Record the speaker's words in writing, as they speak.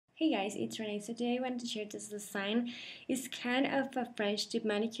Hey guys, it's Renee. So today I wanted to share this design. It's kind of a French tip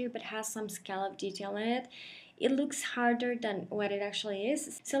manicure but has some scallop detail in it. It looks harder than what it actually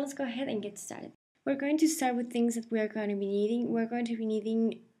is. So let's go ahead and get started. We're going to start with things that we are going to be needing. We're going to be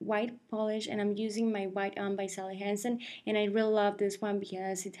needing white polish, and I'm using my White On by Sally Hansen, and I really love this one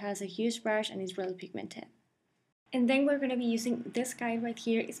because it has a huge brush and it's really pigmented. And then we're going to be using this guide right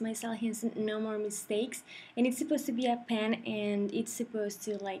here. It's my Sally Hansen No More Mistakes, and it's supposed to be a pen, and it's supposed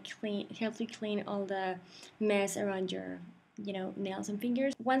to like help you clean all the mess around your nails and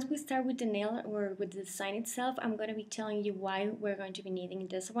fingers. Once we start with the nail or with the design itself, I'm going to be telling you why we're going to be needing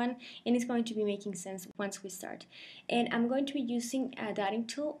this one, and it's going to be making sense once we start. And I'm going to be using a dotting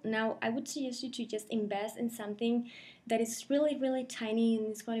tool. Now I would suggest you to just invest in something that is really tiny, and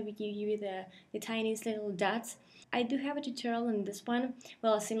it's going to be give you the tiniest little dots. I do have a tutorial on this one,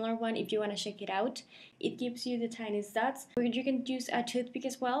 well, a similar one if you want to check it out. It gives you the tiniest dots, or you can use a toothpick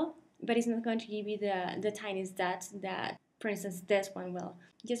as well, but it's not going to give you the tiniest dots that, for instance, this one will.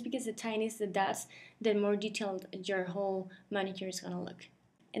 Just because the tiniest the dots, the more detailed your whole manicure is going to look.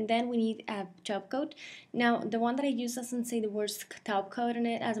 And then we need a top coat. Now, the one that I use doesn't say the words top coat on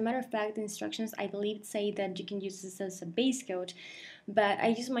it. As a matter of fact, the instructions, I believe, say that you can use this as a base coat. But I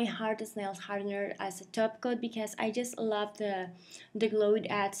use my Hardest Nails Hardener as a top coat because I just love the glow it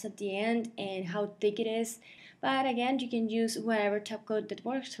adds at the end and how thick it is. But again, you can use whatever top coat that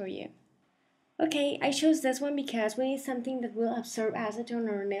works for you. Okay, I chose this one because we need something that will absorb acetone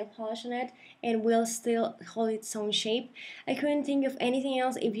or nail polish on it and will still hold its own shape. I couldn't think of anything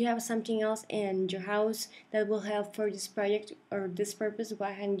else. If you have something else in your house that will help for this project or this purpose, go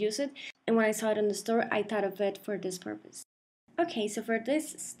ahead and use it. And when I saw it in the store, I thought of it for this purpose. Okay, so for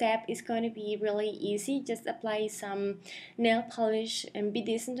this step, it's going to be really easy. Just apply some nail polish and be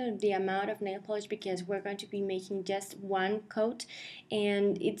decent on the amount of nail polish because we're going to be making just one coat,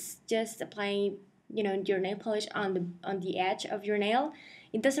 and it's just applying your nail polish on the edge of your nail.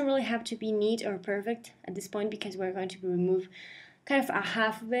 It doesn't really have to be neat or perfect at this point because we're going to remove kind of a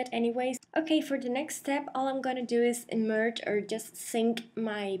half of it anyways. Okay, for the next step, all I'm going to do is immerse or just sink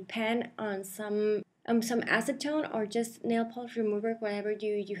my pen on some acetone or just nail polish remover, whatever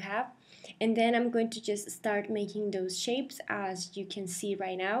you have, and then I'm going to just start making those shapes as you can see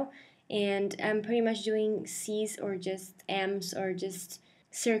right now. And I'm pretty much doing C's or just M's or just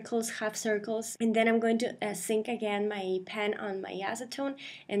circles, half circles, and then I'm going to sink again my pen on my acetone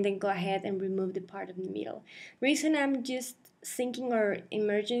and then go ahead and remove the part of the middle. Reason I'm just sinking or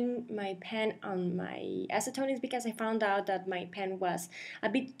immersing my pen on my acetone is because I found out that my pen was a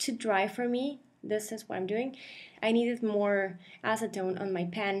bit too dry for me. This is what I'm doing. I needed more acetone on my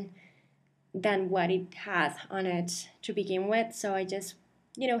pen than what it had on it to begin with, so I just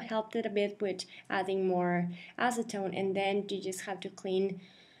helped it a bit with adding more acetone, and then you just have to clean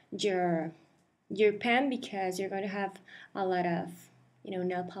your pen because you're going to have a lot of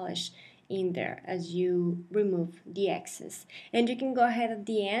nail polish in there as you remove the excess. And you can go ahead at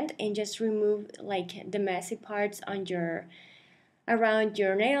the end and just remove like the messy parts on around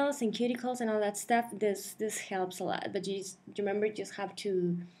your nails and cuticles and all that stuff. This helps a lot, but you remember, you just have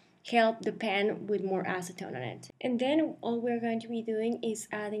to help the pen with more acetone on it. And then all we're going to be doing is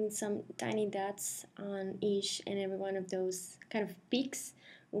adding some tiny dots on each and every one of those kind of peaks,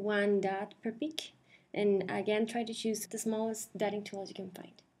 one dot per peak. And again, try to choose the smallest dotting tools you can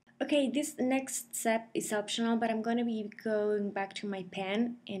find. Okay, this next step is optional, but I'm going to be going back to my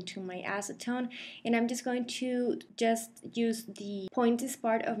pen and to my acetone, and I'm just going to just use the pointiest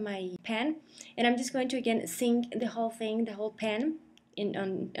part of my pen, and I'm just going to again sink the whole thing, the whole pen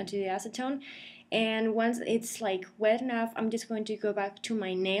onto the acetone. And once it's like wet enough, I'm just going to go back to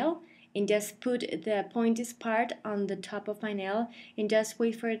my nail and just put the pointiest part on the top of my nail and just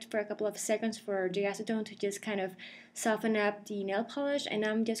wait for it for a couple of seconds for the acetone to just kind of soften up the nail polish. And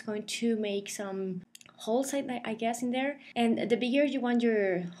I'm just going to make some holes, I guess, in there. And the bigger you want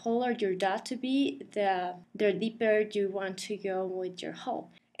your hole or your dot to be, the deeper you want to go with your hole.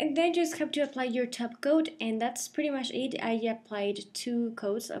 And then you just have to apply your top coat, and that's pretty much it. I applied 2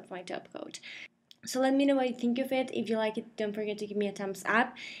 coats of my top coat. So let me know what you think of it. If you like it, don't forget to give me a thumbs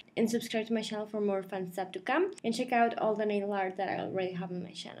up and subscribe to my channel for more fun stuff to come. And check out all the nail art that I already have on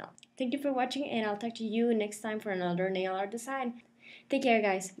my channel. Thank you for watching, and I'll talk to you next time for another nail art design. Take care,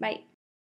 guys. Bye.